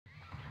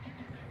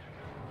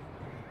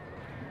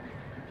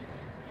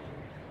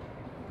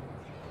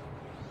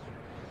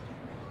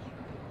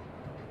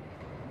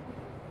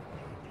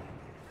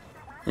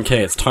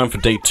Okay, it's time for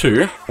day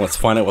 2. Let's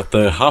find out what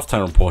the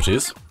halftime report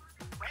is.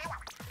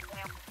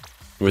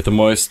 With the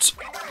most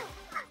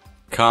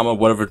karma,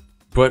 whatever,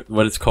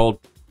 what it's called,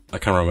 I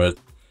can't remember.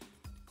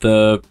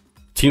 The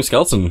Team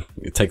Skeleton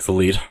takes the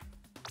lead.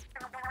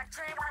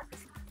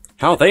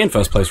 How are they in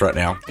first place right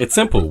now? It's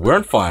simple, we're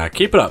on fire.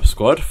 Keep it up,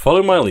 squad.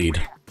 Follow my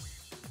lead.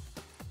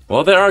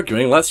 While they're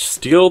arguing, let's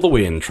steal the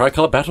win.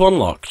 Tricolor battle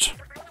unlocked.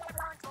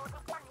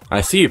 I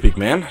see you, big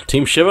man.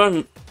 Team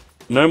Shiver,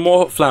 no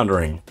more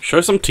floundering.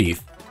 Show some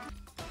teeth.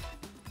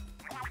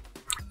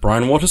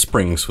 Brine Water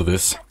Springs for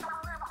this.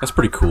 That's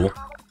pretty cool.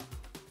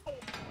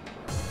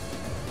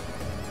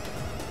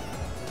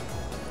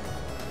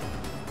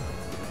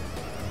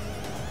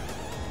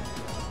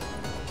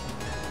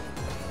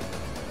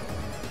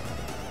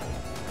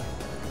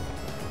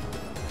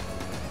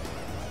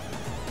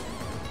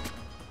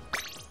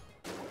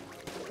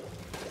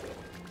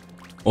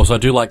 Also, I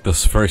do like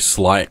this very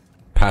slight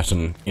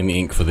pattern in the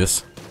ink for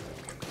this.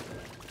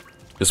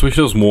 Just wish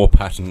there was more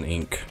pattern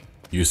ink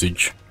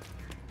usage.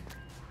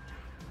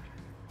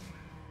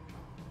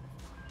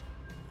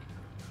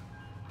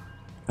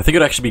 I think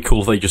it'd actually be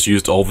cool if they just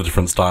used all the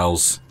different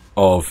styles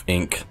of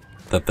ink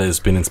that there's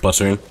been in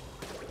Splatoon.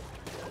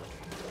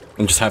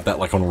 And just have that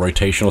like on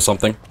rotation or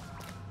something.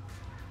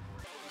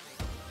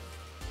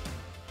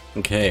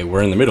 Okay,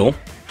 we're in the middle.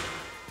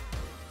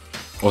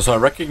 Also, I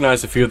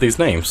recognize a few of these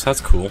names. That's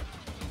cool.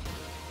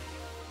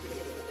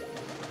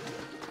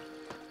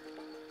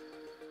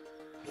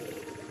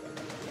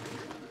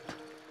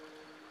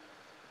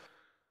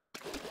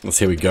 Let's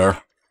here we go.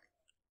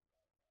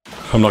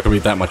 I'm not gonna be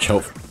that much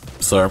help,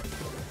 so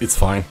it's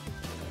fine.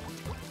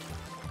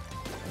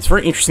 It's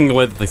very interesting the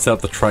way that they set up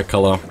the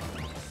tricolor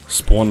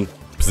spawn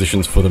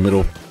positions for the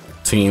middle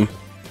team.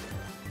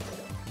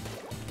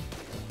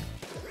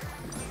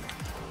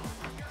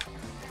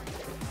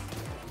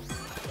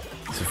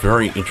 It's a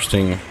very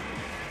interesting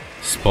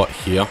spot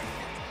here.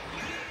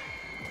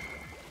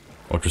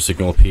 Ultra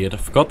signal appeared. I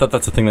forgot that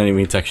that's a thing that you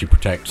need to actually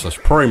protect, so I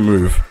should probably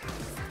move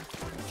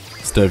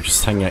instead of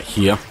just hanging out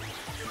here.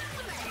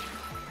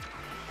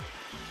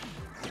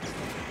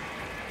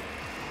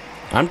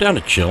 I'm down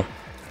to chill.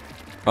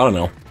 I don't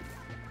know.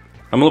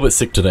 I'm a little bit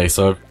sick today,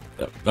 so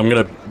I'm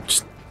gonna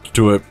just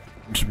do it,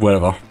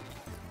 whatever.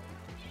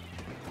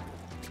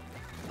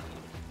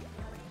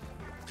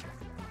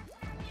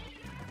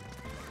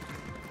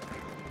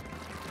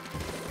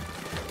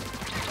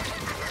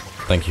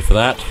 Thank you for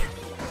that.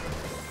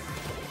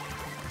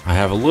 I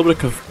have a little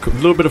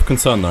bit of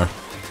concern though.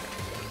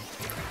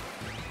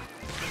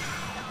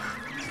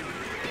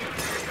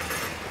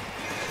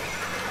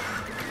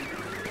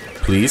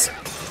 Please.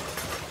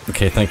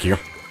 Okay, thank you.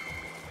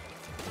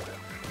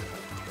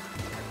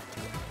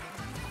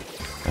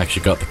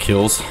 Actually got the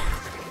kills.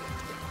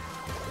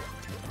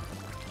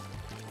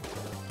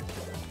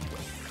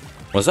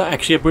 Was that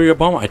actually a booyah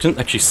bomb? I didn't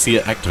actually see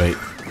it activate.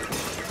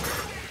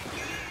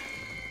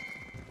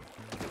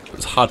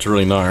 It's hard to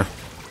really know.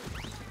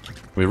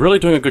 We're really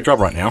doing a good job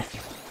right now,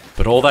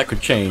 but all that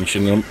could change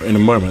in a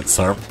moment,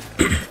 so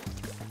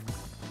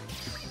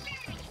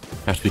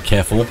have to be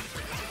careful.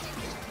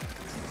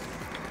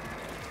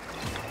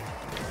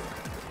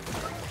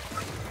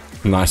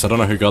 Nice, I don't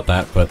know who got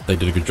that, but they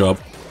did a good job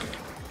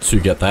to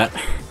get that.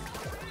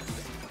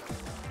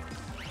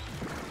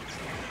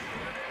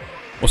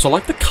 Also, I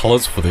like the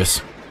colors for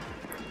this.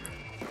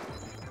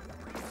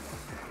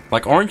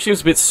 Like, orange seems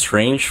a bit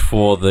strange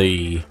for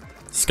the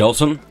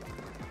skeleton,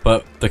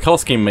 but the color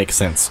scheme makes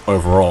sense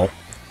overall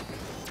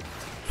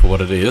for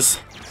what it is.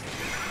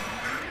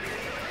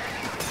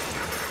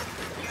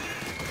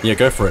 Yeah,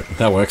 go for it.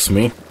 That works for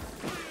me.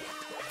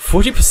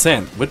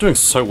 40%. We're doing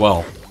so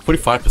well.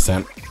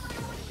 45%.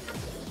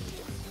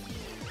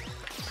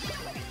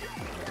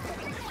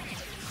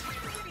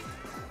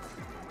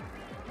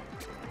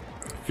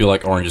 Feel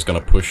like orange is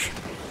gonna push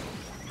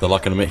the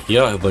luck in a minute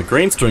here. The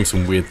green's doing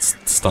some weird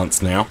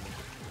stunts now.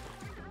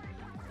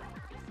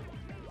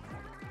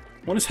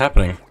 What is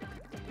happening?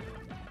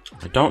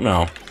 I don't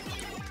know.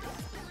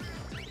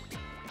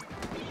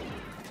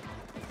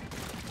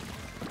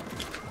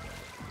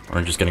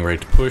 Orange is getting ready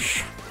to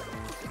push.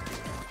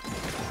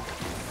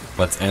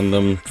 Let's end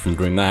them from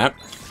doing that.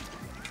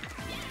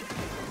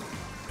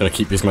 Gonna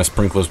keep using my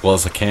sprinkler as well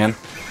as I can.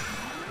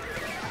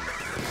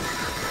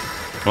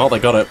 Well, they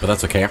got it, but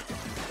that's okay.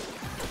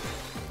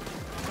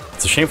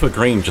 It's a shame for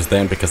green just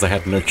then because they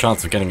had no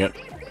chance of getting it.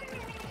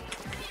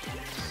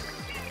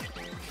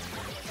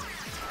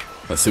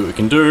 Let's see what we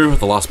can do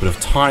with the last bit of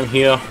time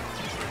here.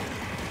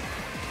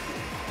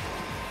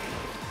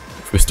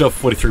 We still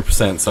have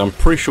 43%, so I'm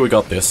pretty sure we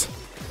got this.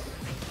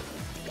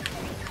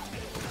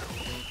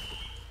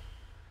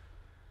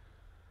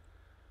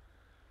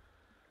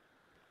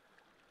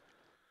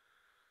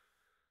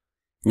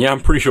 Yeah, I'm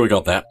pretty sure we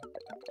got that.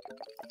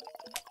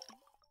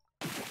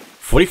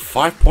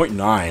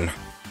 45.9.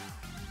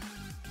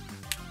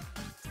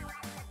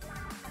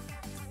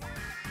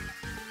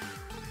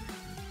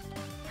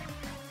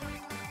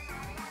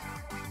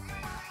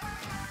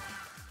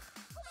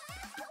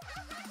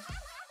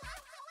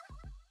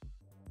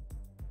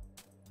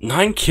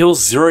 9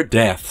 kills, 0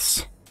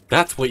 deaths.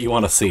 That's what you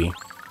want to see.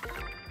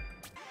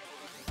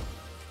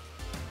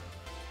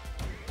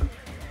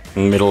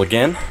 Middle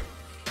again.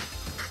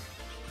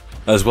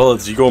 As well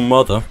as your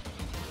mother.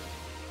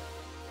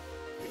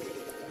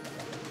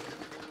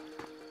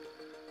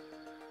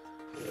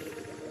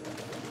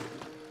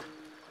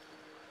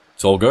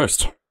 It's all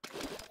ghost.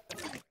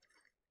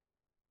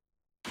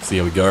 So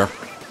here we go.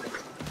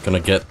 Gonna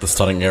get the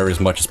starting area as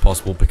much as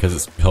possible because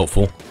it's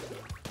helpful.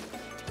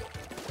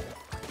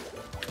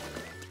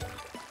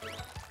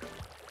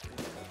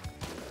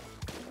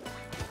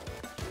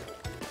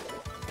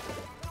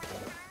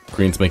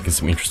 Green's making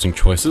some interesting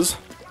choices.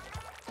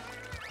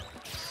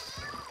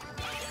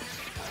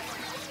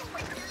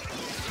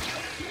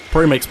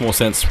 Probably makes more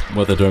sense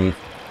what they're doing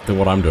than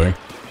what I'm doing.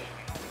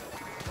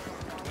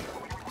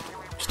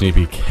 Just need to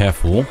be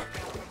careful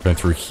going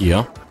through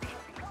here,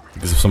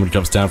 because if somebody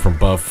jumps down from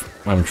above,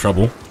 I'm in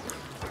trouble.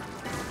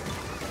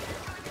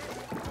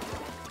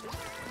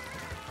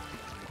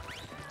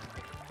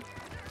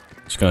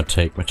 Just gonna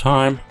take my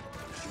time.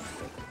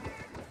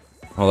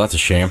 Oh, that's a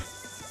shame.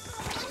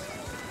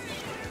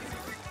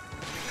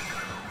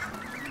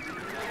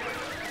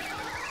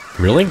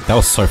 Really? That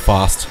was so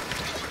fast.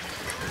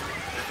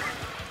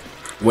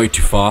 Way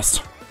too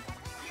fast.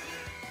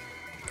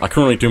 I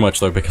couldn't really do much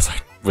though because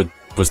I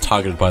was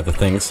targeted by the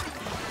things.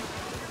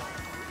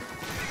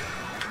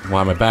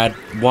 Why am I bad?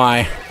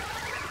 Why?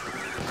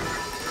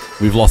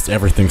 We've lost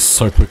everything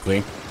so quickly.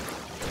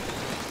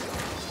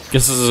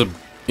 Guess this is an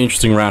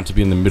interesting round to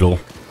be in the middle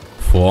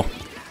for.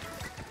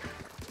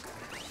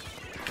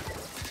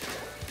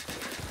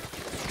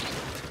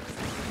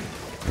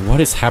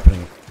 What is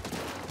happening?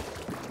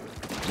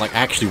 Like,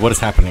 actually, what is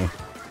happening?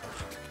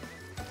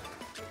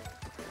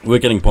 We're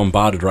getting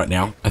bombarded right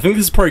now. I think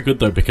this is probably good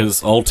though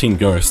because all Team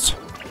Ghost.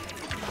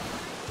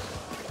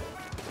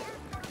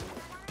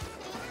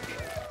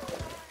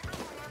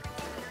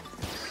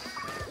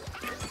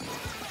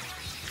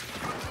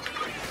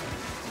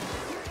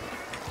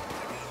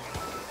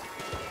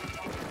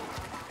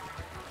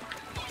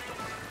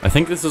 I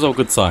think this is all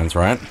good signs,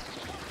 right?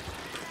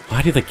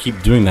 Why do they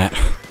keep doing that?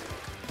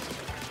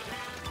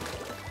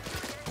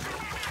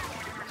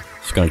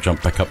 Just gonna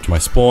jump back up to my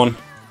spawn.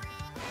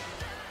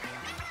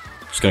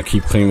 Just gonna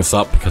keep cleaning this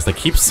up because they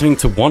keep seeming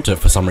to want it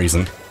for some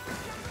reason.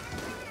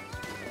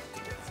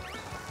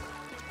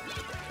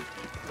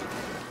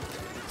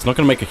 It's not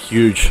gonna make a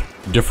huge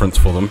difference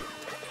for them.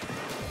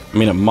 I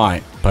mean, it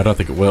might, but I don't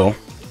think it will.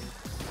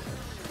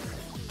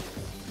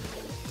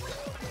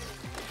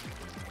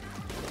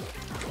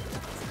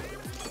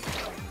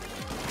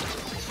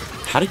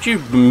 How did you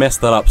mess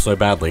that up so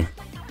badly?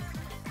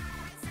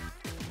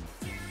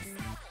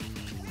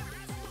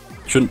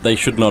 They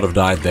should not have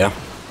died there.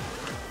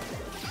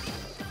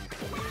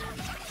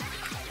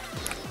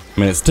 I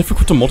mean, it's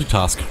difficult to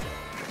multitask.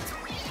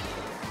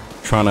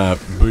 Trying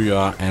to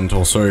booyah and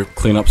also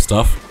clean up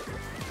stuff.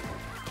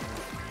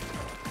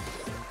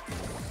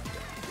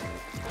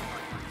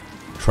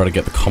 Try to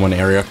get the common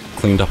area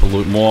cleaned up a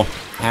little more.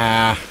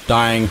 Ah,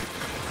 dying.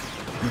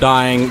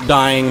 Dying,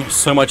 dying,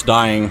 so much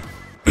dying.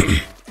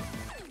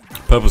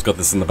 Purple's got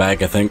this in the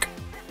bag, I think.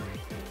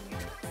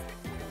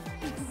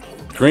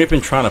 Green have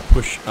been trying to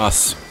push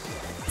us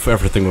for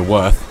everything we're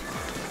worth,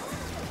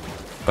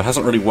 but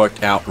hasn't really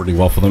worked out really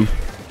well for them.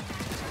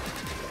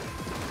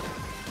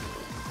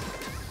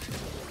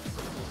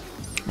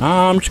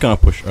 I'm just gonna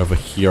push over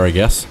here, I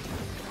guess.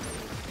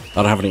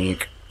 I don't have any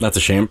ink. That's a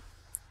shame.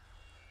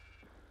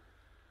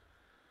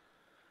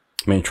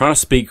 I mean, trying to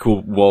speak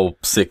while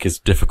sick is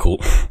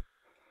difficult.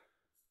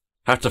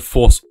 Have to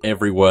force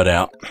every word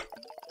out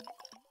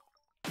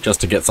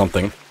just to get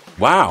something.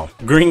 Wow,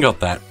 Green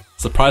got that,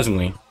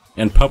 surprisingly,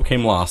 and Purple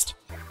came last.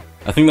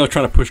 I think they were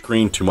trying to push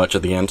Green too much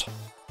at the end,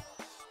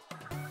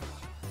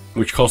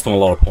 which cost them a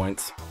lot of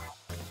points.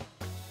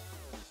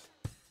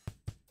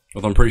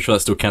 Although I'm pretty sure that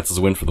still counts as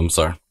a win for them,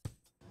 so.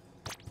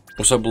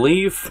 Also, I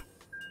believe,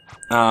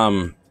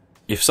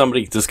 if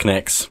somebody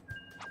disconnects,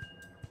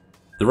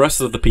 the rest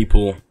of the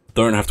people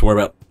don't have to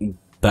worry about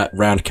that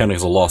round counting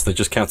as a loss, it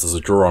just counts as a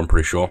draw, I'm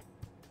pretty sure.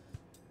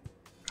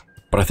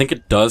 But I think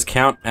it does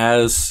count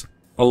as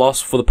a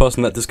loss for the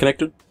person that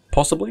disconnected,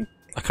 possibly?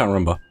 I can't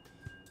remember.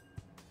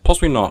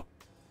 Possibly not.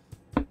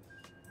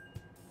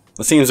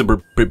 That seems a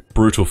bit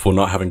brutal for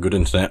not having good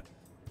internet.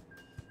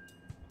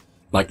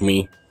 Like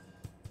me.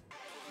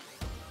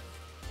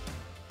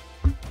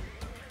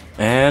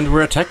 And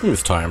we're attacking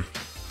this time.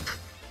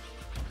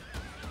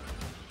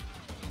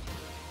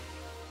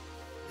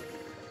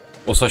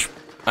 Also,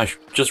 I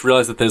just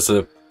realized that there's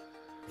a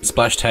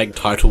splash tag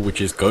title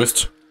which is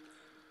Ghost.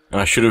 And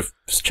I should have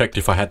checked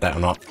if I had that or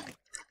not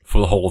for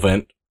the whole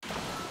event.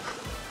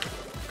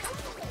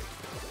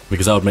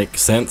 Because that would make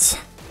sense.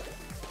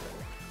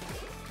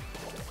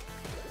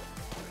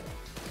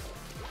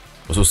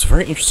 So it's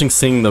very interesting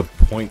seeing the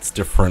points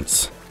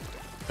difference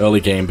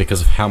early game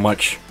because of how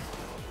much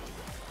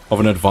of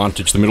an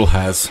advantage the middle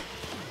has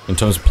in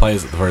terms of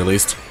players at the very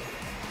least.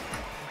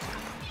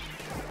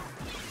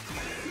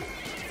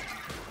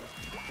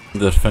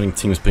 The defending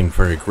team is being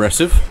very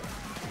aggressive.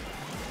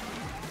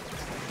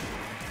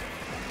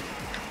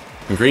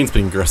 And green's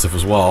being aggressive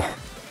as well.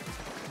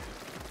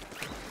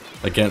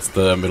 Against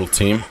the middle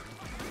team.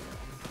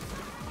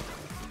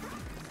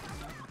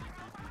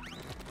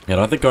 Yeah, I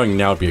don't think going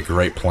now would be a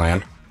great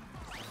plan.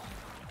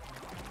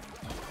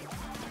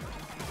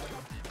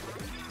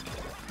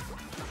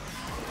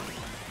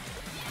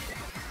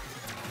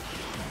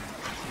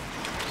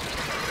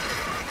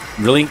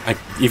 Really?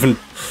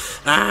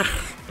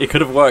 It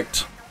could have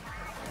worked.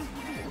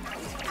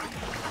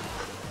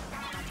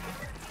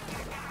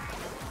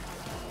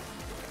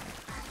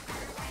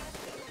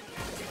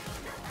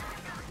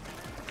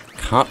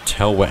 Can't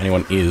tell where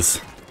anyone is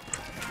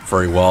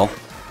very well.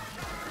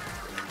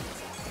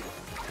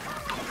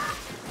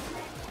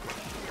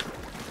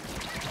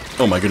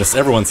 Oh my goodness,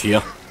 everyone's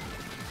here.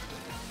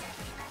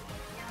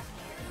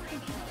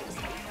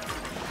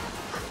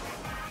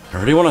 I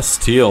really want to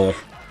steal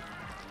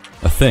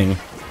a thing,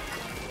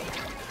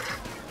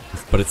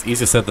 but it's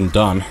easier said than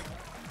done.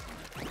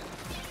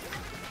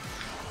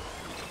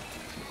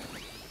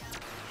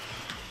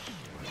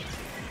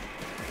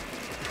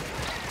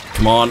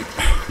 Come on.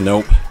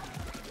 Nope.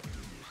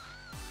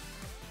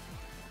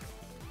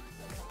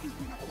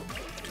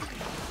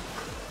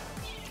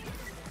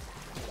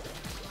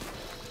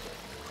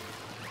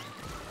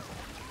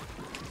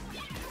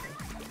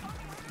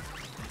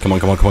 Come on,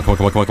 come on, come on, come on,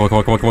 come on, come on, come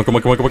on, come on, come on, come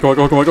on, come on, come on, come on,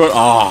 come on, come on, come on,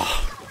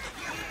 ah!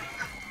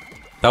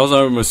 That was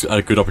almost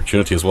a good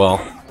opportunity as well.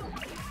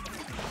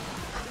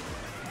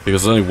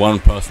 Because there's only one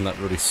person that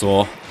really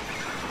saw.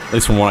 At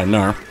least from what I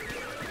know.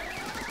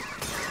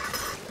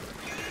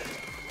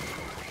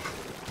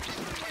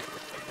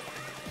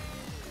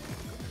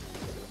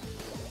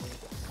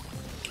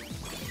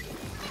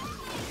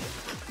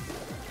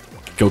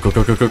 Go, go,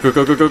 go, go, go, go,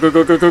 go, go, go, go,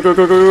 go, go, go, go,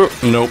 go, go.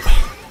 Nope.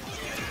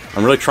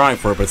 I'm really trying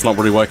for it, but it's not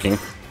really working.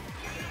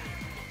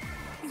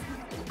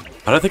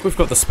 I don't think we've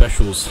got the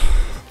specials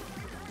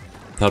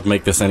that would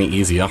make this any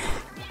easier.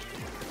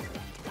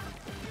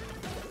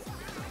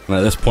 And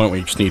at this point,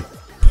 we just need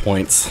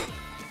points.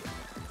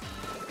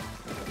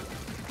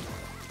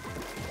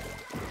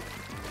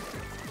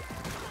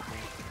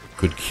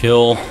 Good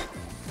kill.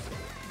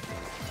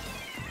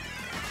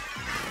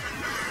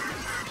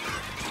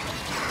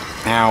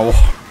 Ow.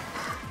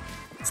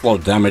 It's a lot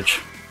of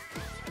damage.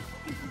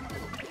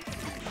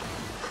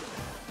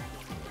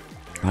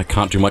 I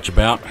can't do much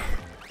about.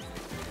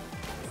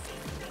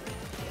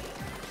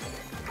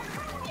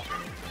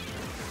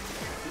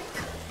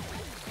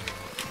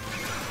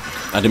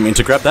 I didn't mean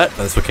to grab that, but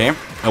that's okay.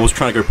 I was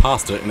trying to go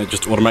past it, and it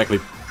just automatically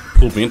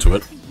pulled me into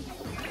it.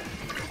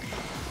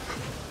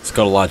 It's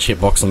got a large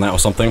hitbox on that or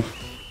something.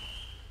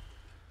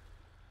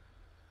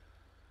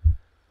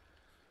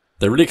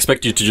 They really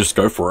expect you to just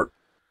go for it.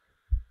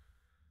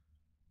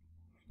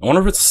 I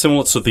wonder if it's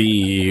similar to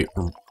the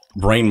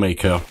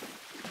Rainmaker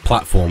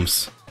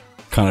platforms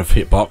kind of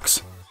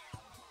hitbox.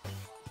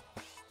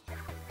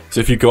 So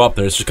if you go up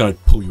there, it's just going to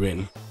pull you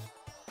in.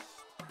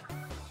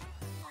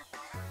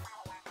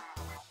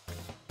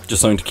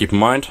 Just something to keep in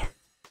mind.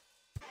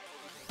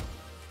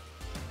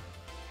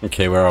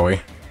 Okay, where are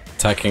we?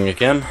 Attacking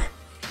again.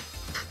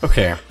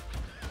 Okay.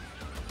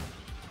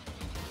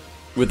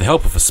 With the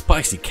help of a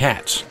spicy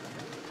cat,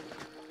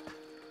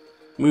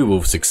 we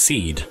will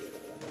succeed.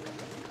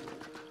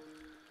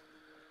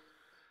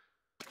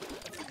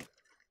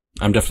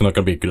 I'm definitely not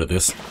going to be good at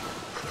this.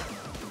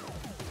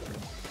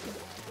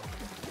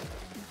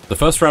 The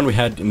first round we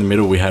had in the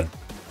middle, we had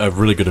a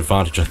really good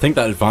advantage. I think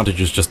that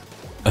advantage is just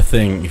a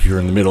thing if you're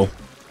in the middle.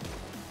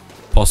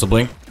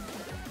 Possibly.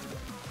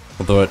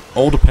 Although it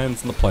all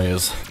depends on the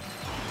players.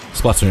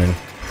 Splatoon.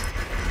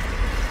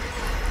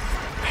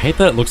 I hate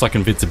that it looks like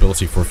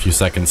invincibility for a few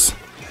seconds.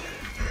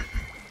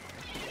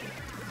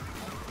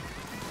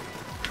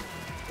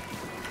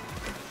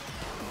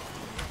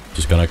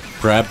 Just gonna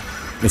grab.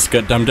 I'm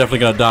definitely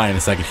gonna die in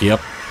a second here.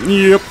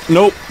 Yep.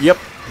 Nope. Yep.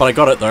 But I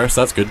got it though,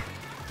 so that's good.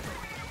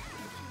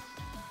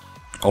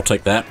 I'll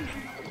take that.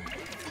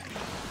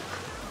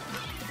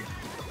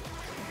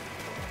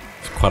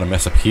 It's quite a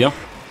mess up here.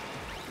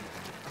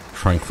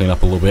 Try and clean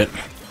up a little bit.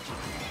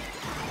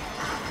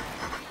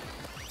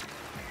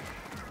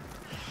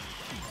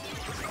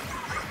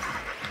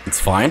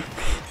 It's fine.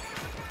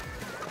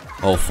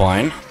 All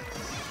fine.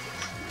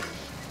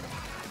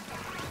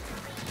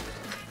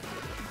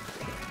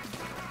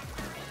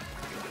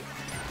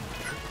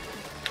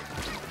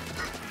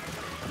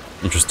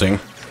 Interesting.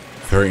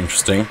 Very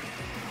interesting.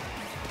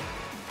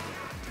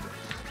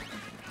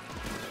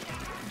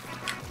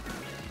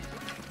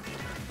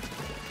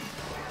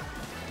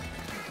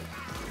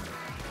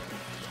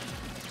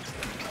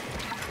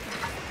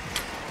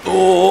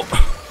 Oh!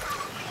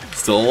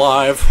 Still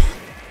alive.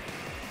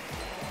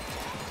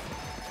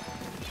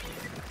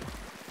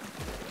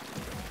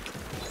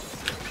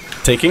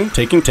 Taking.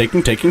 Got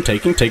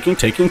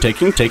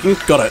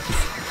it.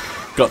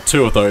 Got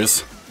two of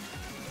those.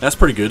 That's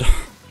pretty good.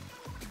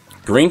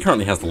 Green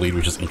currently has the lead,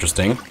 which is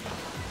interesting.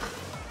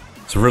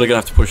 So we're really gonna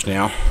have to push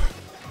now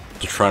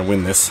to try and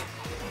win this.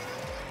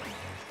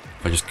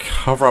 If I just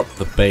cover up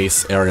the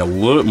base area a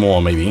little bit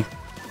more, maybe.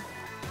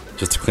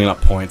 Just to clean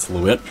up points a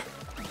little bit.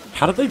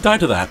 How did they die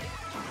to that?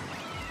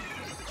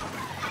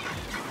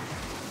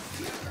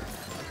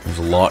 There's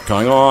a lot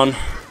going on.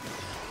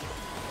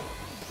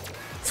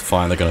 It's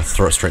fine, they're gonna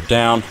throw it straight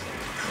down.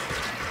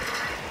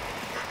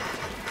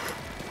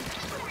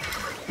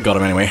 Got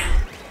him anyway.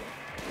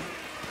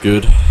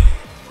 Good.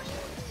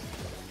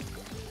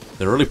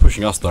 They're really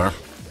pushing us though.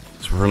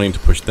 So we really need to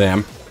push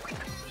them.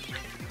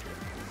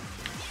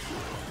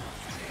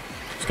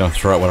 Just gonna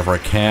throw out whatever I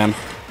can.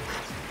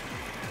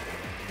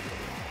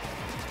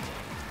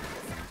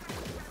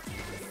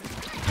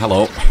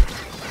 Hello.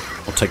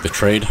 I'll take the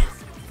trade.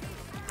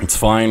 It's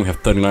fine, we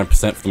have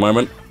 39% for the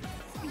moment.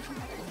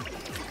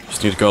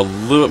 Just need to go a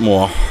little bit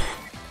more.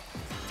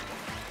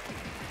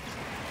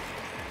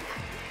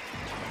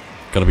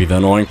 Gotta be the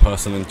annoying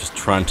person and just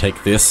try and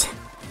take this.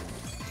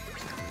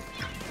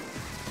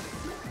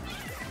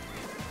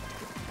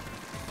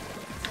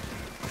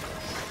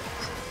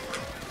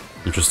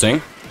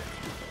 Interesting.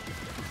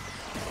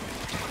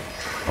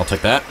 I'll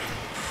take that.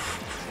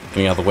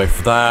 Getting out of the way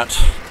for that.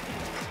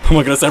 Oh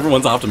my goodness,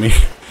 everyone's after me.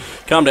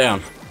 Calm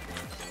down.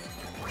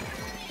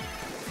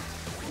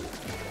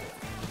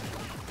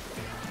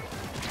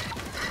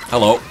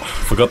 Hello.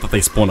 Forgot that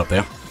they spawned up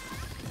there.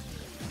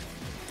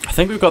 I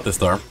think we've got this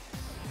though.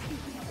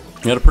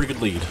 We had a pretty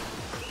good lead.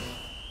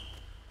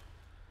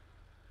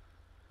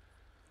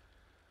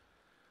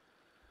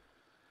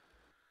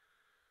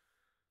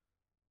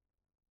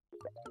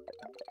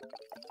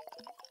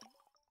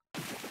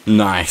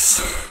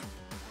 Nice.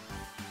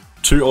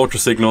 2 ultra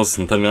signals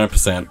and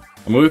 39%.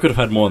 I mean, we could have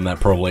had more than that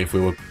probably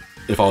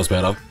if I was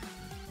better.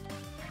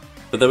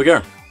 But there we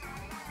go.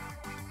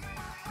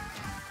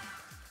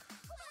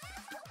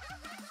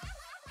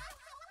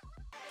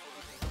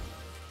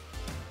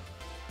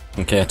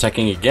 Okay,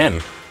 attacking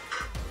again.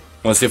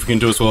 Let's see if we can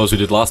do as well as we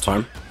did last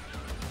time.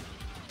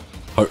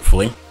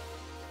 Hopefully.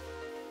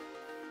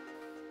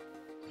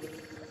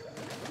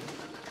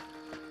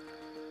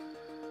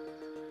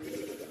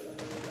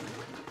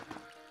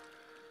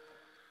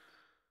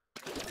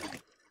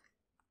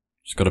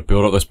 Just gotta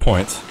build up those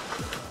points.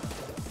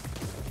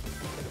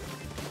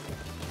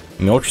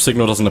 And the ultra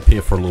signal doesn't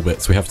appear for a little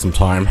bit, so we have some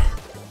time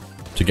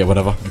to get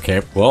whatever.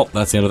 Okay, well,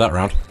 that's the end of that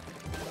round.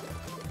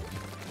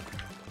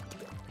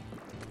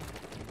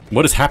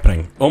 What is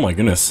happening? Oh my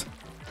goodness.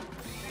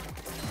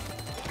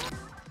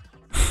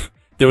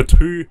 There were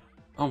 2...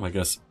 Oh my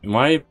goodness. Am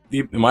I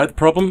the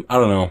problem? I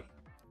don't know.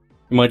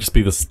 It might just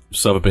be the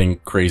server being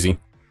crazy.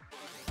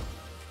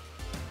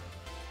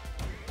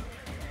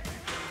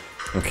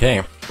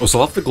 Okay. Also,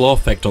 I love the glow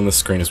effect on this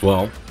screen as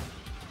well.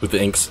 With the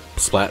ink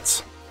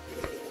splats.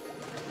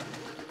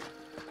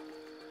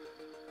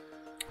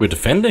 We're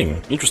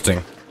defending.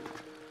 Interesting.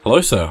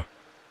 Hello, sir.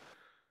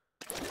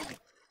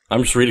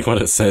 I'm just reading what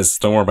it says.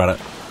 Don't worry about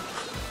it.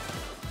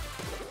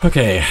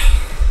 Okay.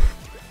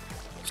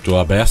 Let's do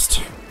our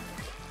best.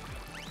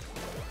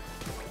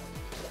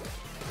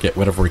 Get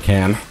whatever we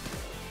can.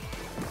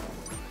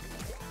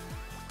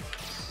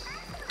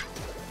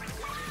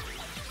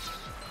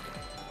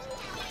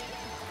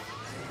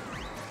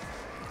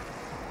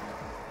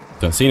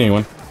 Don't see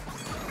anyone.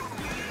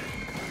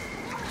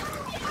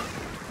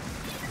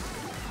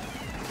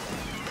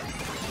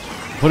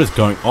 What is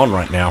going on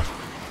right now?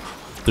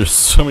 There's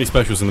so many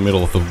specials in the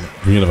middle of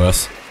the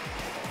universe.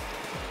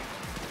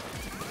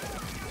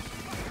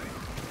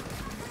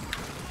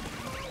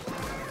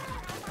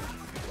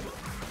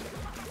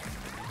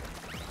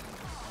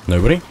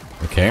 Nobody?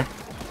 Okay.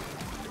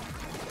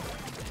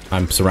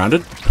 I'm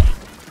surrounded.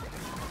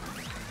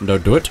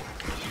 Don't do it.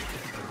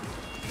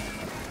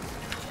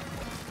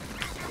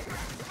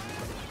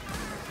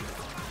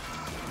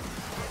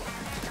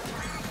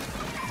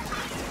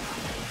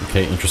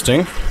 Okay,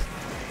 interesting.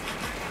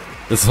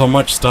 There's so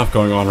much stuff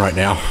going on right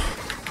now.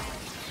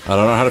 I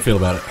don't know how to feel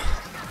about it.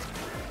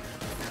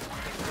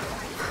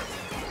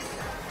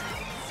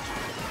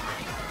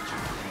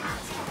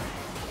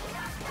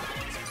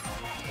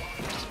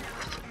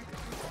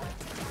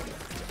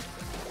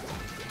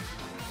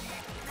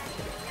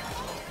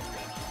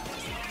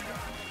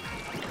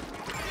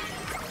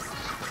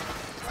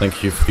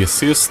 Thank you for the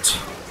assist.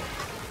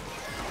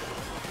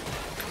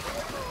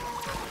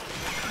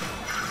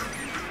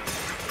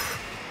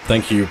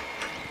 Thank you,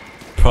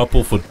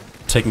 Purple, for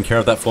taking care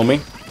of that for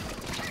me.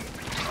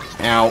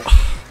 Ow.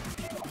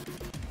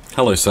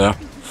 Hello, sir.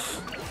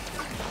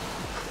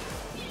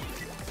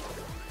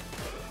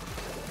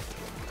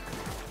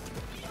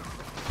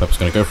 Purple's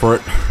gonna go for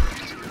it.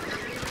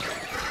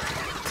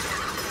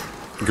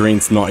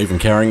 Green's not even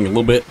caring a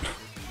little bit.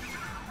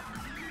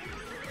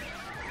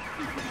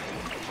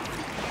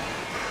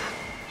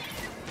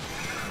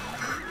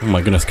 Oh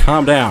my goodness,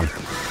 calm down.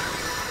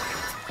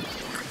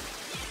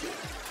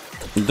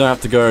 You don't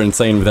have to go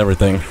insane with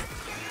everything.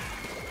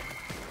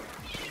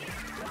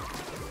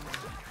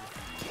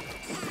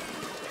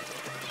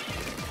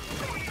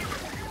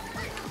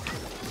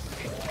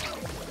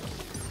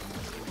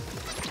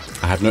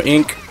 I have no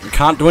ink.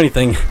 Can't do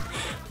anything.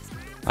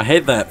 I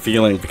hate that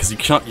feeling because you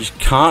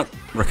can't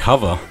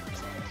recover.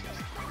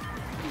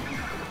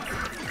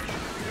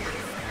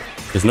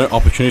 There's no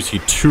opportunity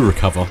to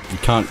recover. You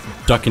can't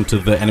duck into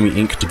the enemy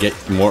ink to get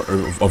more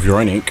of your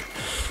own ink.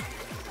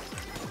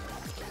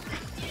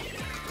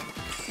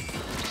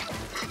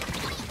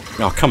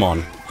 Oh, come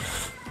on.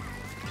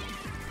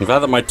 I'm glad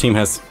that my team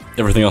has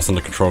everything else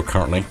under control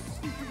currently.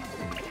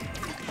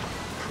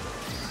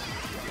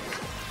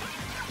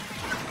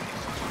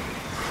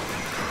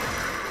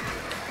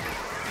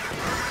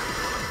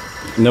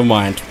 Never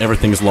mind,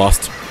 everything's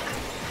lost.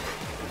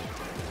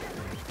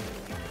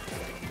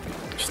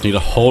 Just need to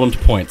hold on to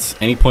points.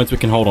 Any points we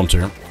can hold on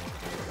to.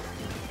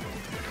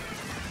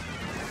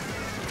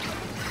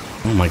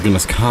 Oh my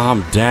goodness,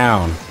 calm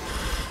down.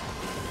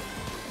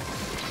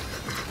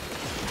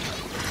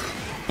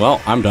 Well,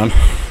 I'm done.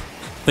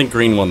 I think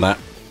green won that.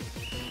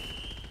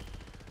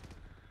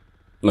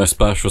 No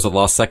splash was at the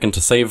last second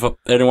to save up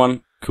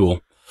anyone.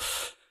 Cool.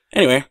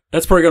 Anyway,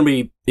 that's probably gonna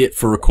be it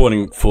for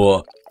recording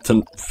for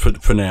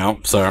now,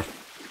 so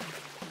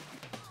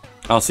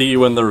I'll see you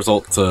when the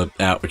results are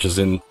out, which is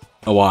in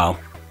a while.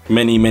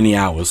 Many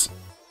hours.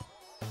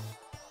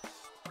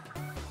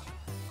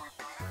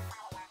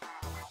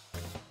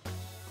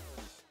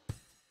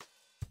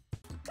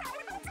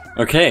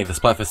 Okay, the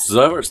Splatfest is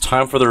over, it's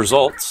time for the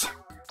results.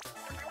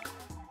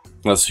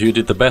 That's who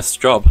did the best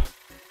job.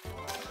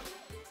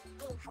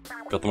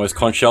 Got the most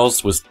conch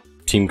shells was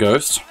Team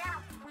Ghost.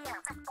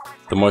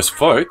 The most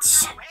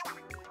votes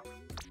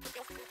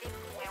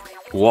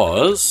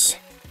was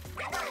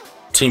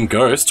Team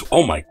Ghost.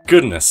 Oh my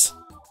goodness,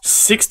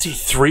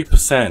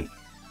 63%.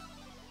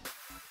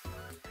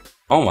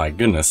 Oh my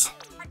goodness.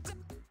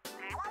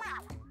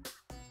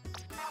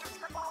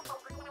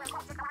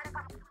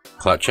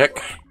 Clout check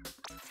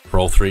for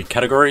all three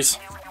categories.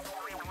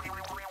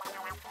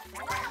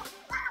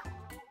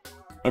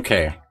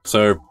 Okay,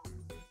 so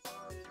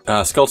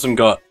Skeleton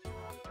got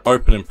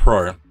Open and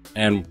Pro,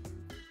 and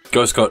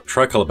Ghost got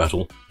Tricolor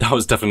Battle. That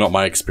was definitely not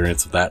my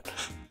experience of that.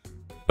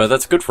 But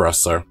that's good for us,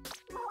 so.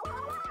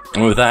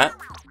 And with that,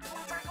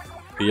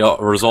 the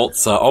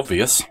results are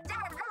obvious.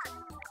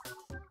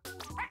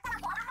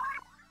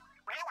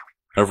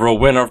 Overall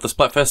winner of the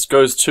Splatfest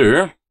goes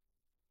to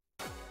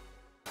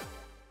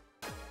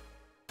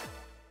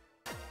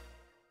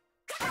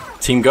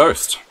Team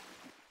Ghost.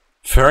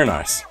 Very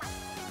nice.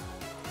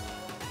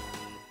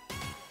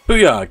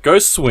 Booyah,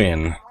 Ghosts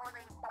win.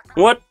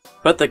 What?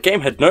 But the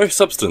game had no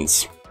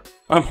substance.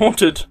 I'm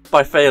haunted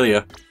by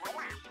failure.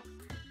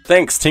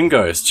 Thanks, Team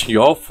Ghost.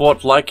 You all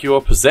fought like you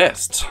were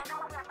possessed.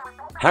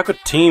 How could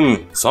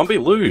Team Zombie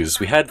lose?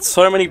 We had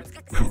so many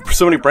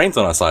brains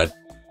on our side.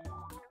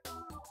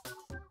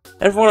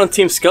 Everyone on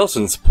Team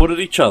Skeleton supported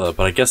each other,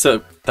 but I guess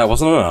that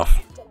wasn't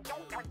enough.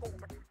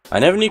 I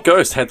never knew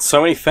Ghost had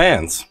so many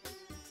fans.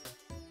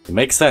 It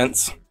makes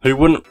sense. Who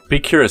wouldn't be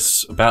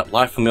curious about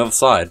life on the other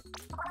side?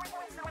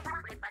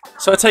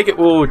 So I take it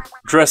we'll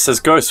dress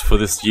as Ghosts for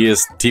this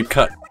year's Deep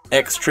Cut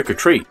X Trick or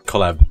Treat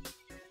collab.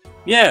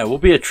 Yeah, we'll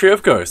be a trio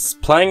of ghosts,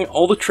 playing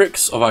all the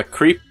tricks of our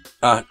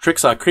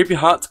creepy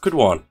hearts could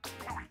want.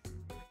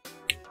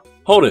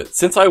 Hold it,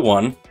 since I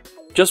won,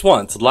 just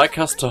once, I'd like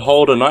us to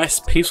hold a nice,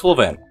 peaceful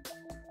event.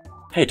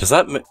 Hey, does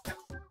that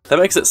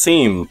makes it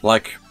seem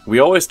like we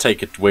always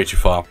take it way too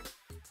far.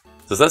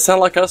 Does that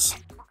sound like us?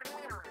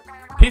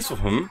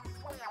 Peaceful,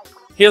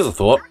 Here's a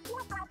thought.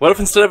 What if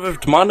instead of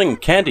demanding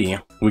candy,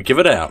 we give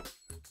it out?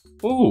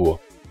 Ooh,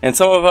 and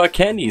some of our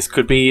candies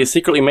could be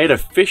secretly made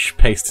of fish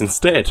paste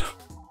instead.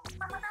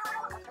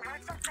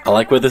 I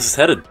like where this is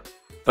headed,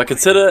 but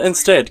consider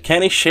instead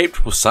candy-shaped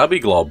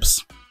wasabi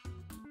globs.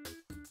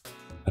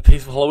 A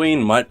peaceful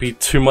Halloween might be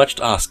too much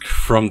to ask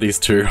from these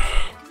two.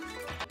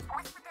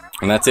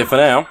 And that's it for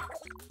now.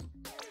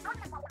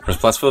 For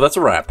Splatfest, that's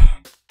a wrap.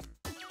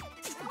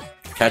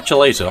 Catch you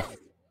later.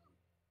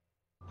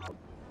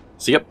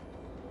 So yep,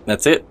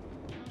 that's it.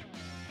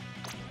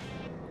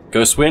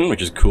 Ghost win,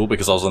 which is cool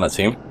because I was on that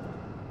team.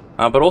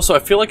 But also I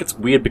feel like it's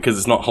weird because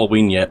it's not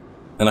Halloween yet,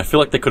 and I feel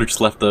like they could have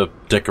just left the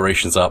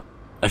decorations up.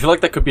 I feel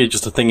like that could be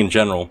just a thing in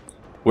general,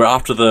 where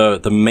after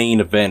the main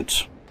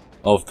event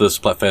of the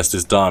Splatfest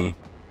is done,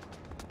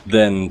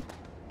 then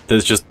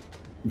there's just,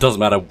 doesn't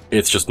matter,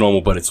 it's just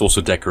normal, but it's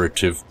also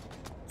decorative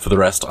for the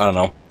rest, I don't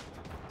know.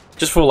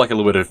 Just for like a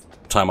little bit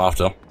of time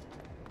after.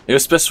 It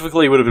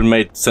specifically would have been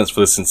made sense for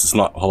this since it's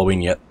not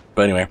Halloween yet,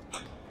 but anyway.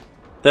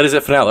 That is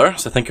it for now though,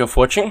 so thank you all for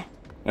watching, and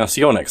I'll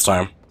see you all next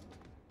time.